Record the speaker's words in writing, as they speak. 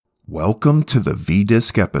Welcome to the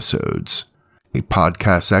V-Disc Episodes, a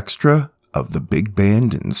podcast extra of the Big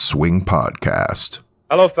Band and Swing Podcast.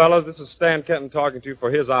 Hello, fellas. This is Stan Kenton talking to you for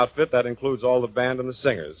his outfit. That includes all the band and the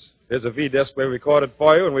singers. Here's a V-Disc we recorded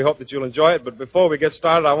for you, and we hope that you'll enjoy it. But before we get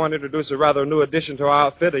started, I want to introduce a rather new addition to our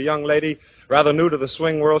outfit, a young lady rather new to the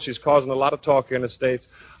swing world. She's causing a lot of talk here in the States.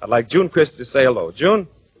 I'd like June Christie to say hello. June?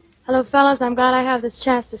 Hello, fellas. I'm glad I have this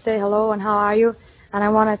chance to say hello, and how are you? And I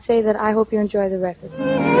want to say that I hope you enjoy the record.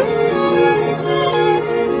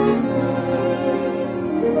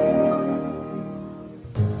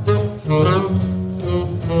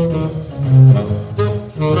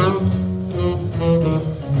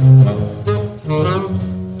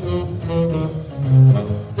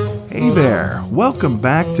 Hey there, welcome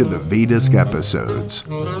back to the V-Disc Episodes.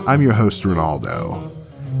 I'm your host, Ronaldo.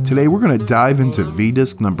 Today we're going to dive into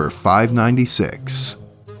V-Disc number 596.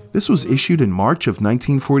 This was issued in March of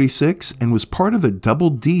 1946 and was part of the Double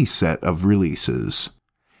D set of releases.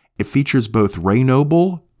 It features both Ray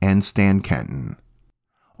Noble and Stan Kenton.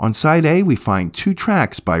 On side A, we find 2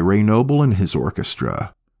 tracks by Ray Noble and his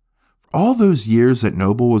orchestra. For all those years that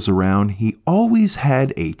Noble was around, he always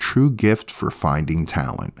had a true gift for finding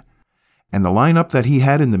talent. And the lineup that he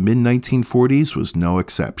had in the mid-1940s was no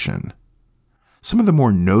exception. Some of the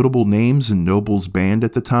more notable names in Noble's band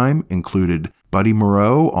at the time included Buddy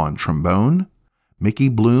Moreau on trombone, Mickey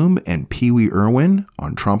Bloom and Pee Wee Irwin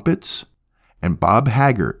on trumpets, and Bob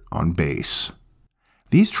Haggart on bass.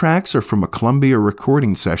 These tracks are from a Columbia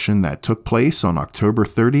recording session that took place on October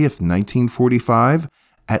 30th, 1945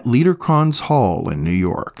 at Liederkranz Hall in New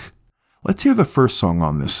York. Let's hear the first song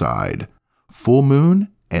on this side, Full Moon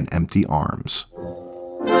and Empty Arms.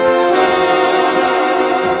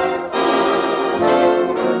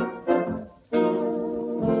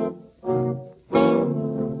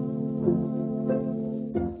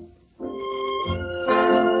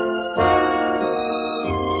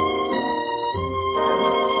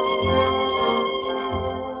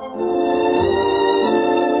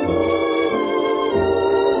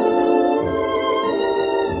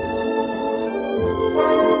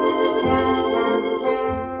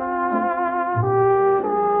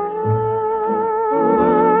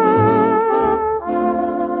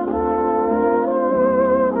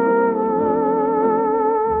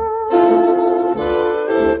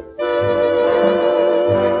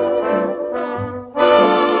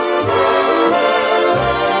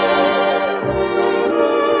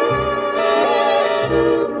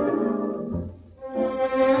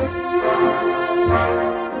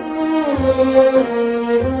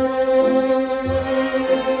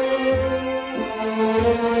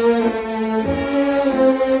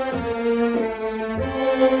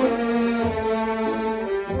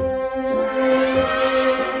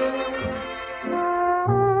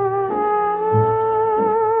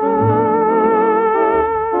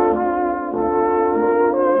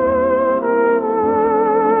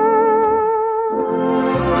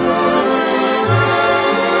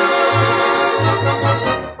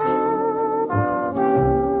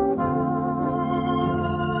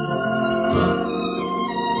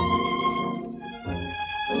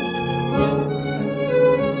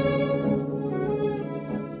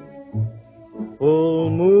 Full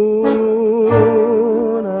moon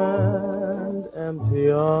and empty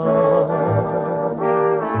arms.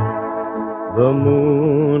 The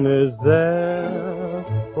moon is there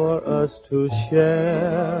for us to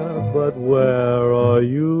share, but where are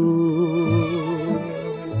you?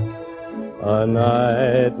 A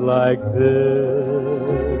night like this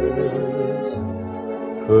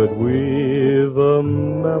could weave a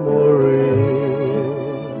memory,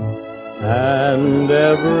 and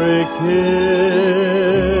every kiss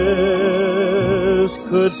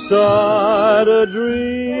could start a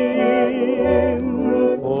dream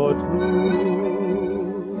or two.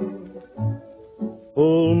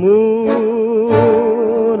 Full moon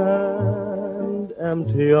and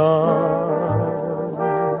empty arms.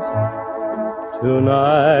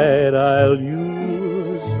 Tonight I'll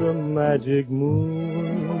use the magic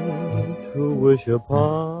moon to wish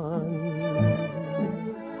upon.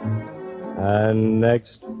 And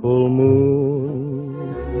next full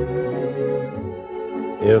moon,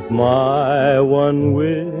 if my one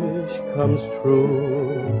wish comes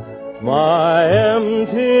true, my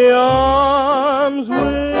empty arms will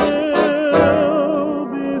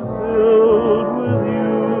be filled with you.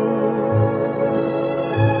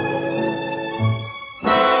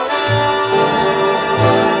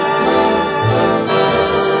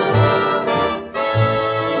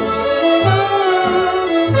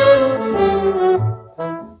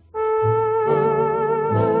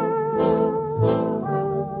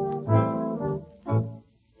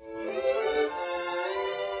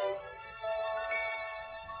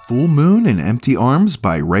 Full Moon and Empty Arms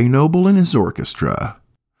by Ray Noble and his orchestra.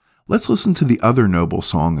 Let's listen to the other Noble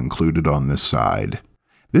song included on this side.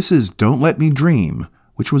 This is Don't Let Me Dream,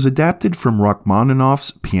 which was adapted from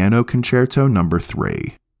Rachmaninoff's Piano Concerto No.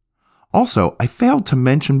 3. Also, I failed to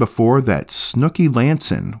mention before that Snooky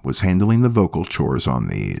Lanson was handling the vocal chores on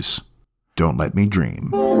these. Don't Let Me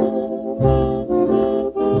Dream.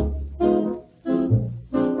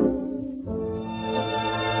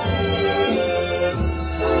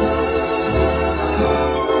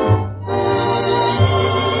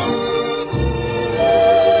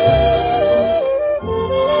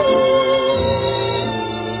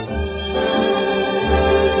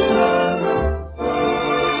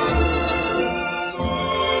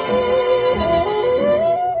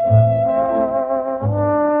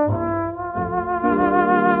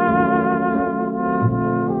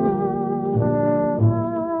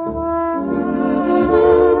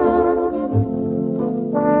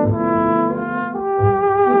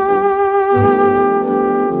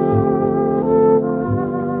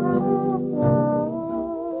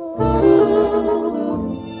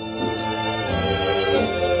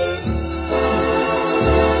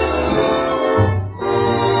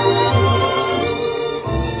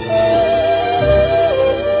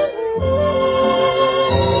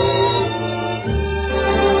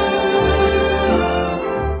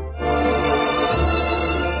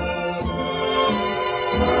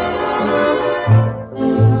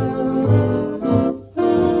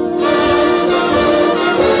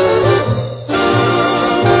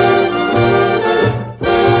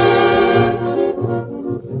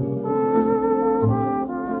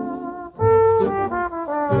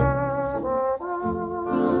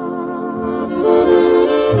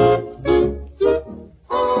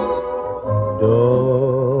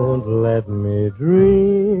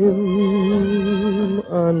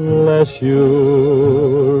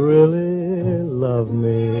 You really love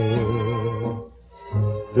me.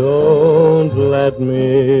 Don't let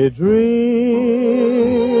me dream.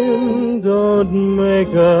 Don't make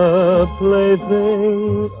a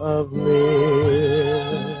plaything of me.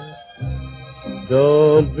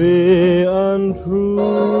 Don't be untrue.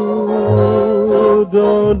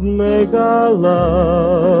 Don't make our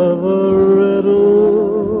love a riddle.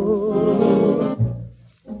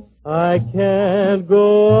 I can't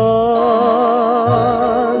go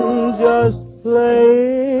on just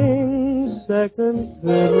playing second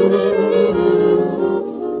fiddle.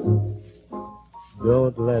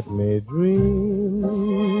 Don't let me dream,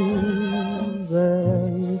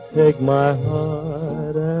 then take my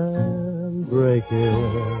heart and break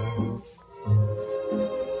it.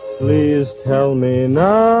 Please tell me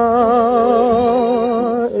now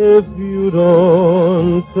if you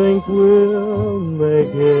don't think we'll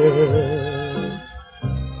make it.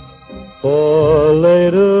 For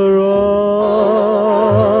later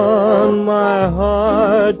on, my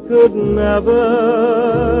heart could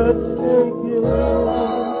never take it.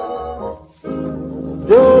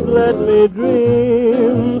 Don't let me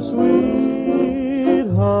dream, sweetheart.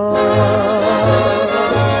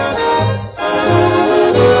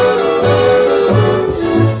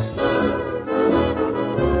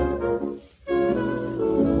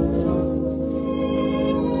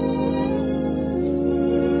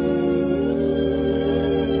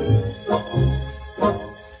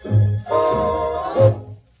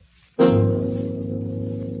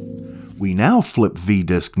 We now flip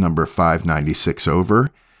V-Disc number 596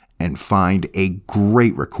 over and find a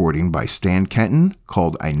great recording by Stan Kenton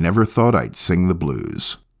called I Never Thought I'd Sing the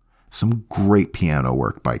Blues. Some great piano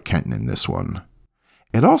work by Kenton in this one.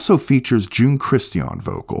 It also features June Christy on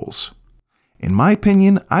vocals. In my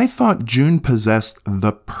opinion, I thought June possessed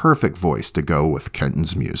the perfect voice to go with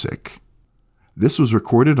Kenton's music. This was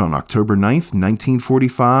recorded on October 9th,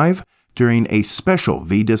 1945, during a special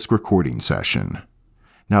V-Disc recording session.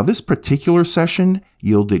 Now, this particular session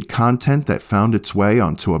yielded content that found its way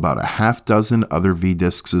onto about a half dozen other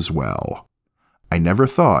V-Discs as well. I Never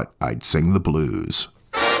Thought I'd Sing the Blues.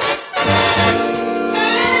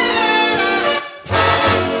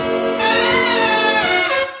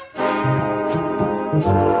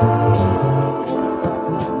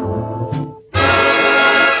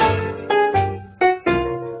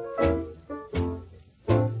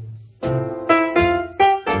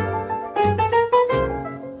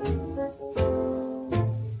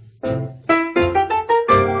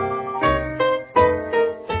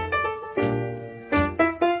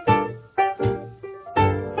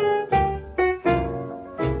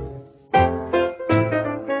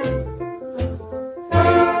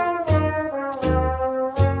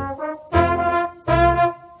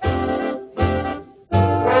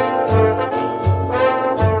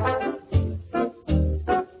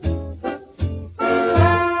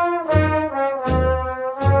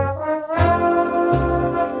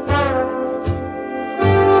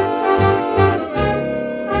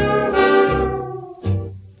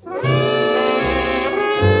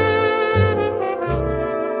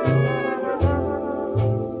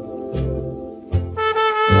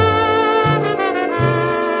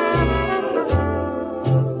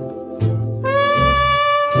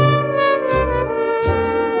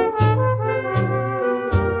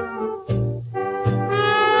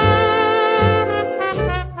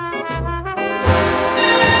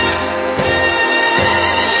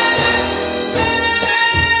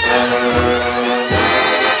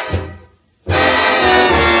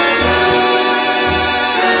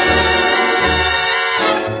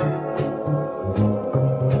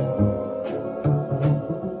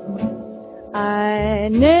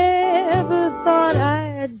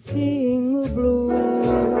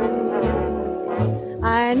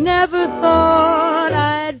 never thought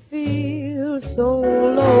I'd feel so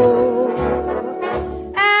low.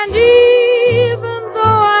 And even though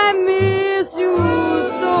I miss you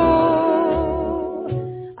so,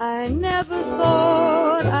 I never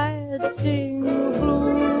thought I'd sing the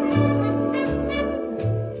blues.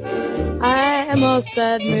 I must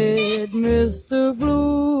admit, Mr.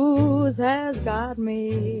 Blues has got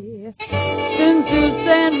me since you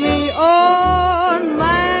sent me on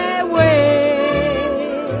my way.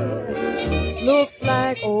 Looks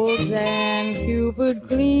like old Jan Cupid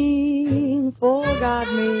clean forgot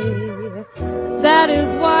me. That is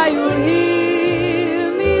why you'll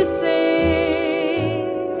hear me say,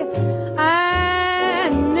 I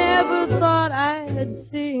never thought I'd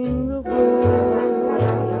sing the blues.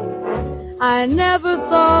 I never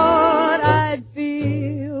thought I'd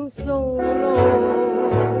feel so low.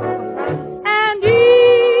 And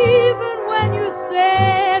even when you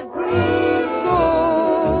said please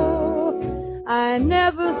go, I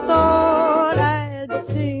never thought I'd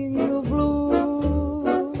sing the blues.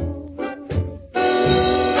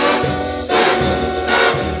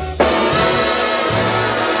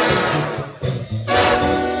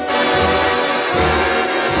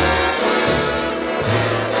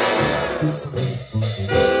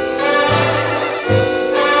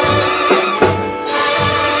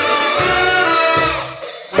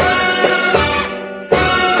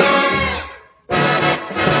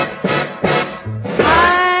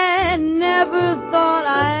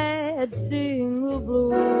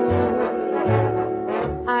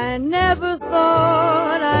 I never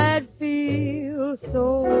thought I'd feel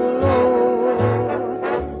so low.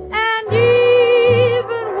 And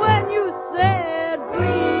even when you said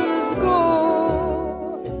please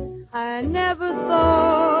go, I never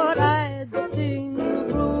thought I'd sing the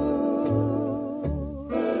blues.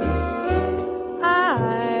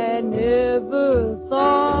 I never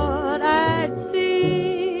thought I'd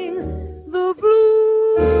sing the blues.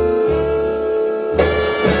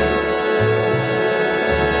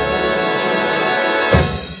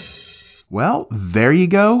 Well, there you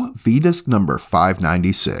go, V-Disc number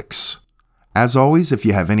 596. As always, if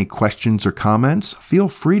you have any questions or comments, feel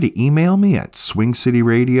free to email me at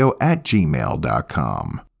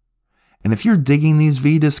swingcityradio@gmail.com. And if you're digging these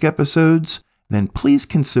V-Disc episodes, then please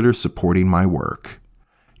consider supporting my work.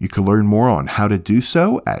 You can learn more on how to do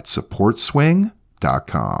so at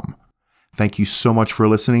supportswing.com. Thank you so much for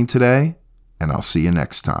listening today, and I'll see you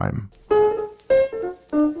next time.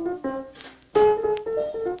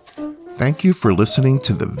 Thank you for listening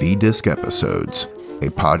to the V-Disc episodes, a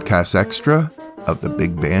podcast extra of the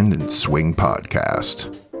Big Band and Swing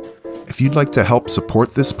podcast. If you'd like to help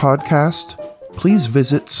support this podcast, please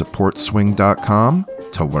visit supportswing.com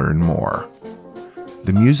to learn more.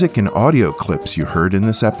 The music and audio clips you heard in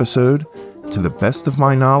this episode, to the best of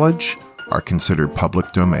my knowledge, are considered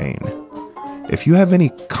public domain. If you have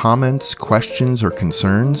any comments, questions, or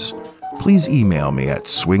concerns, please email me at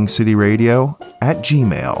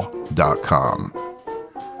swingcityradio@gmail.com.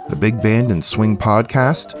 The Big Band and Swing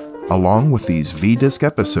podcast, along with these V-Disc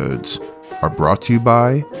episodes, are brought to you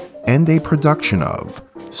by and a production of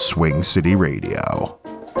Swing City Radio.